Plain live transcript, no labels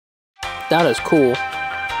That is cool.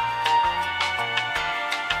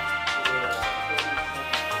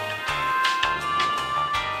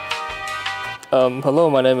 Hello,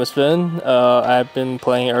 my name is Vin. I've been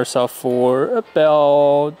playing airsoft for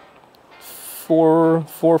about four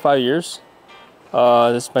or 5 years.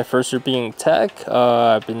 This is my first year being tech.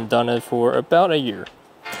 I've been done it for about a year.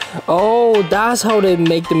 Oh, that's how they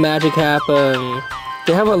make the magic happen.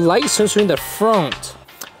 They have a light sensor in the front.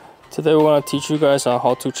 Today we want to teach you guys on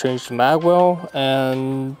how to change the Magwell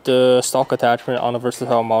and the stock attachment on the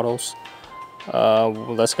versatile models.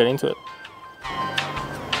 Let's get into it.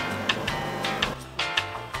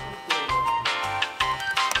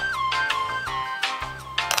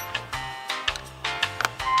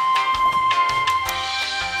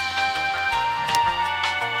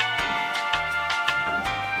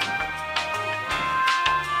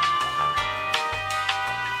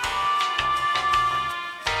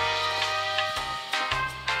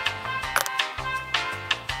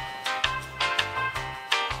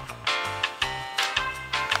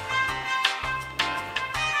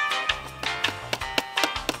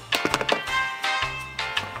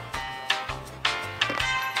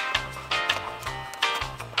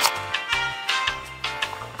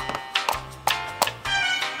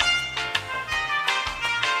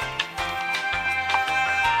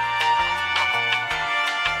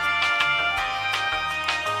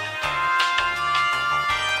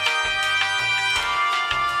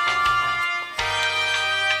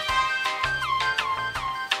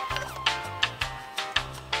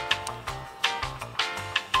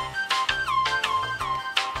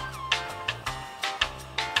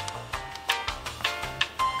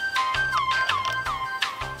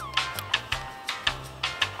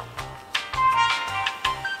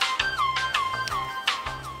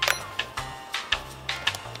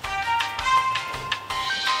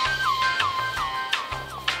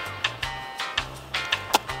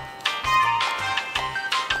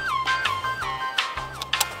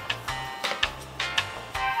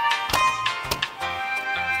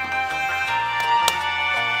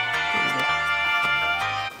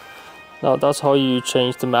 Now that's how you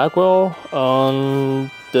change the Magwell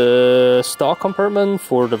on the stock compartment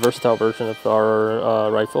for the versatile version of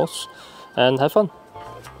our rifles. And have fun.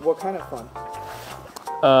 What kind of fun?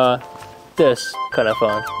 This kind of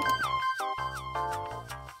fun.